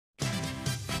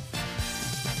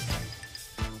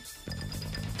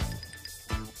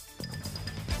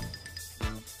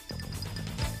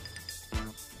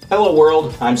Hello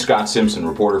world, I'm Scott Simpson,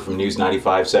 reporter from News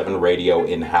 95.7 Radio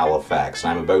in Halifax,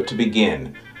 and I'm about to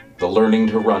begin the Learning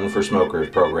to Run for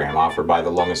Smokers program offered by the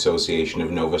Lung Association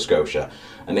of Nova Scotia,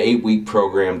 an 8-week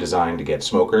program designed to get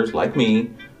smokers like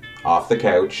me off the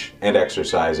couch and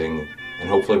exercising and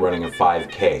hopefully running a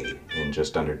 5K in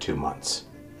just under 2 months.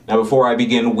 Now before I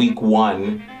begin week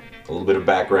 1, a little bit of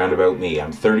background about me.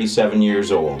 I'm 37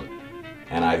 years old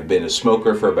and I've been a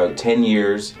smoker for about 10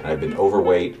 years and I've been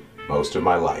overweight most of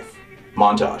my life.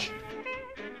 Montage.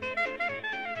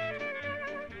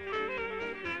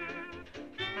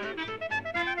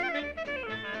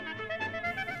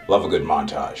 Love a good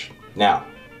montage. Now,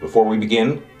 before we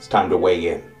begin, it's time to weigh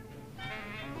in.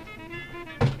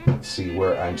 Let's see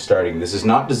where I'm starting. This is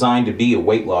not designed to be a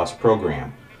weight loss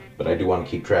program, but I do want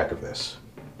to keep track of this.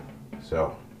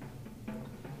 So,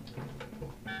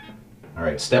 all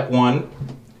right, step 1,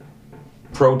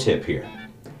 pro tip here.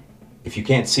 If you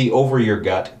can't see over your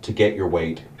gut to get your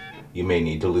weight, you may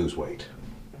need to lose weight.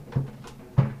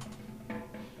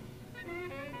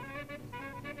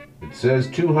 It says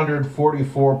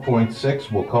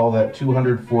 244.6, we'll call that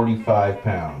 245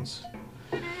 pounds.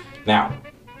 Now,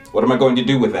 what am I going to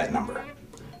do with that number?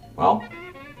 Well,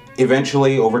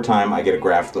 eventually, over time, I get a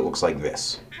graph that looks like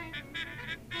this.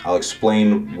 I'll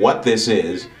explain what this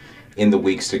is in the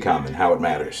weeks to come and how it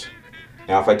matters.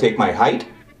 Now, if I take my height,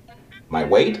 my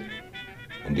weight,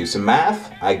 and do some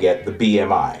math, I get the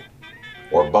BMI,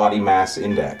 or body mass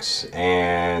index.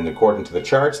 And according to the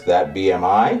charts, that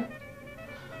BMI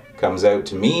comes out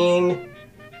to mean,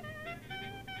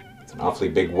 it's an awfully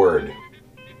big word.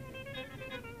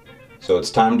 So it's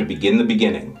time to begin the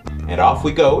beginning. And off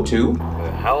we go to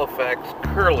the Halifax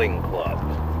Curling Club.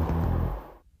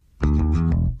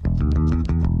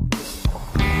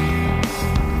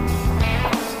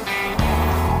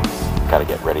 Gotta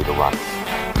get ready to run.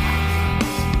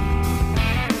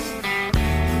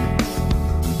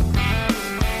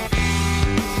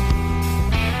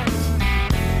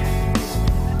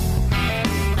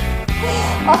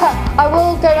 I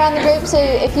will go around the group, so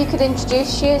if you could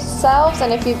introduce yourselves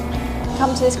and if you've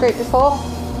come to this group before,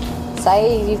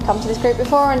 say you've come to this group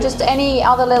before, and just any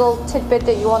other little tidbit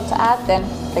that you want to add, then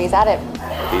please add it.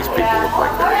 These people look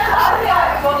like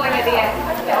they're Modeling at the end.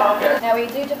 Now we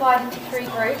do divide into 3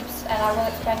 groups, and I will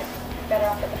explain it better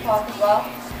up at the park as well.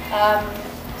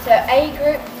 So A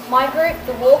group, my group,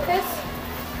 the walkers.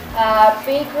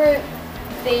 B group,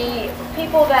 the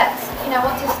people that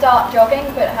want to start jogging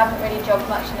but haven't really jogged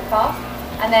much in the past,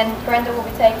 and then Brenda will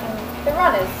be taking the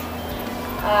runners.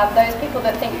 Those people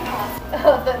that think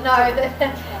that know that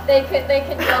they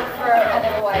can jog for a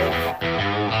little way.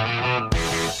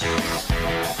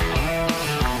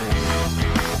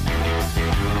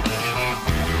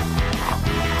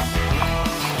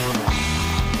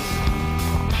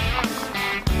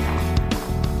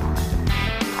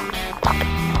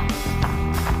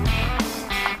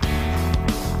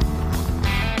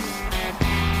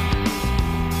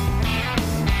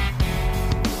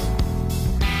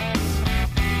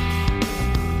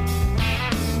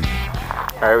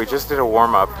 Alright, we just did a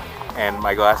warm-up and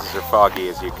my glasses are foggy,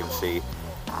 as you can see,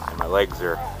 and my legs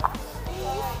are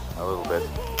a little bit.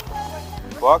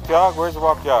 Walk jog, where's the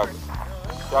walk jog?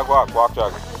 Jog walk, walk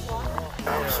jog.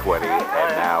 I'm sweaty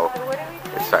and now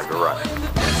it's time to run.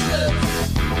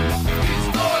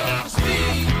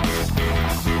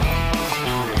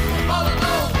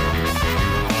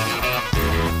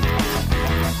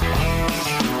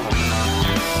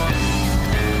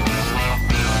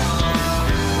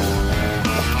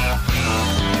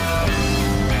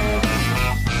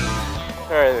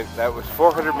 Alright, that was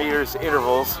 400 meters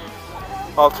intervals,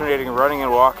 alternating running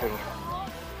and walking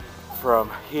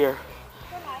from here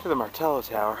to the Martello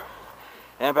Tower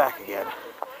and back again.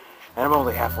 And I'm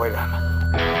only halfway done.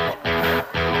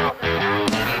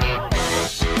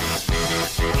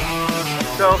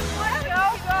 So,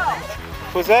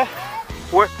 was that?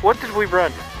 What did we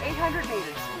run? 800 meters.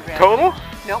 We ran. Total?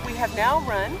 No, we have now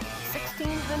run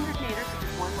 1,600 meters, which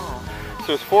is 1 mile.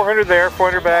 So it's 400 there,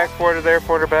 400 back, 400 there,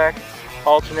 400 back.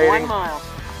 Alternating. 1 mile.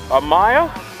 A mile?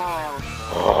 A mile.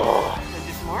 Oh. Want to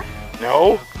do some more?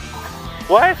 No.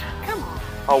 What? Come on.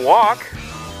 A walk?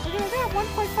 We're going to do a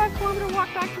 1.5 kilometer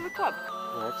walk back to the club.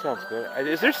 Oh, that sounds good.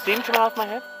 Is there steam coming off my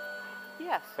head?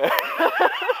 Yes.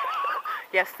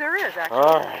 Yes, there is, actually.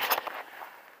 All right.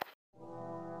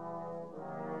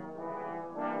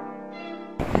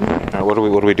 All right,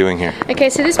 what are we doing here? Okay,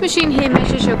 so this machine here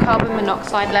measures your carbon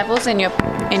monoxide levels in your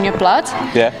blood.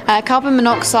 Yeah. Carbon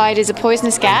monoxide is a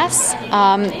poisonous gas.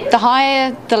 The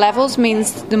higher the levels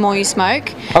means the more you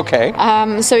smoke. Okay.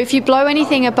 So if you blow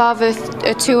anything above a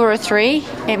 2 or a 3,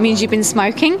 it means you've been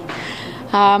smoking.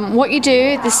 What you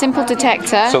do, the simple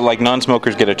detector. So like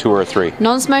non-smokers get a 2 or a 3.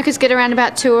 Non-smokers get around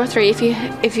about 2 or 3.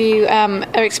 If you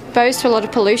are exposed to a lot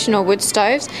of pollution or wood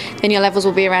stoves, then your levels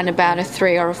will be around about a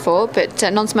 3 or a 4. But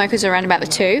non-smokers are around about the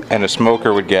 2. And a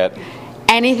smoker would get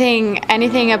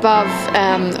anything above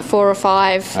 4 or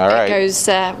 5. All right. It goes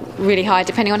really high,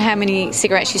 depending on how many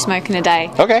cigarettes you smoke in a day.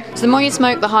 Okay. So the more you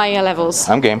smoke, the higher your levels.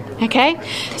 I'm game. Okay.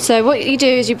 So what you do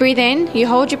is you breathe in, you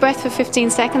hold your breath for 15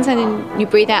 seconds, and then you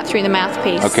breathe out through the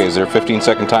mouthpiece. Okay. Is there a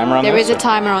 15-second timer on this? There is a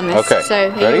timer on this. Okay.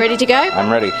 So are you ready to go? I'm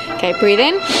ready. Okay. Breathe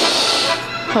in.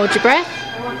 Hold your breath.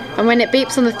 And when it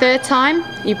beeps on the 3rd time,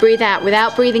 you breathe out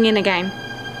without breathing in again.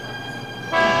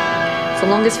 For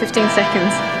the longest 15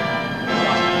 seconds.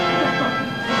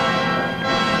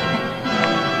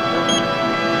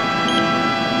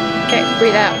 Okay,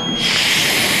 breathe out.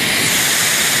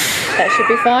 That should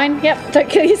be fine. Yep, don't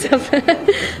kill yourself.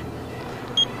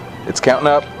 It's counting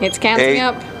up. It's counting 8,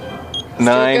 up.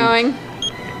 9, Still going.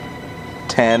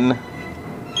 10,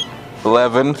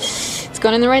 11. It's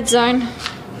gone in the red zone.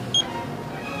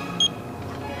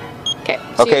 Okay.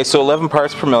 Okay, so 11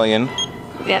 parts per million.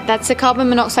 Yeah, that's the carbon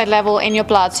monoxide level in your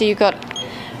blood. So you've got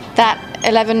that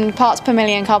 11 parts per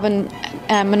million carbon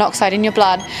monoxide in your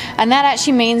blood, and that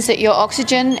actually means that your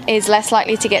oxygen is less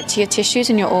likely to get to your tissues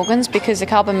and your organs because the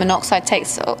carbon monoxide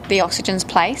takes the oxygen's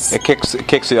place. It kicks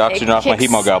the oxygen off my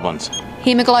hemogoblins.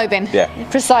 Hemoglobin. Yeah.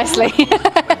 Precisely.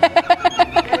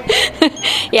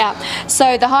 Yeah.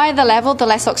 So the higher the level, the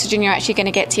less oxygen you're actually going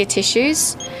to get to your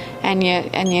tissues and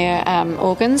your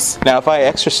organs. Now, if I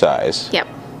exercise, Yep.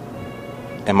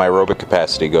 and my aerobic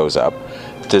capacity goes up,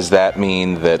 does that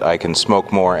mean that I can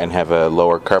smoke more and have a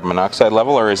lower carbon monoxide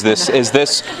level, or is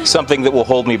this something that will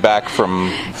hold me back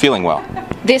from feeling well?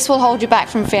 This will hold you back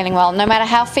from feeling well. No matter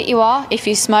how fit you are, if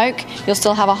you smoke, you'll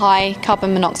still have a high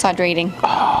carbon monoxide reading.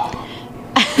 Oh.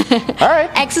 All right.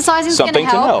 Exercising is going to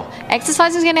help.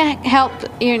 Exercising is going to help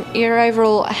your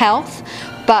overall health,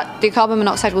 but the carbon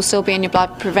monoxide will still be in your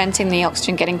blood, preventing the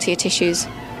oxygen getting to your tissues.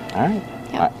 All right.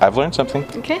 Yep. I've learned something.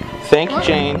 Okay. Thank you,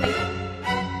 Jane.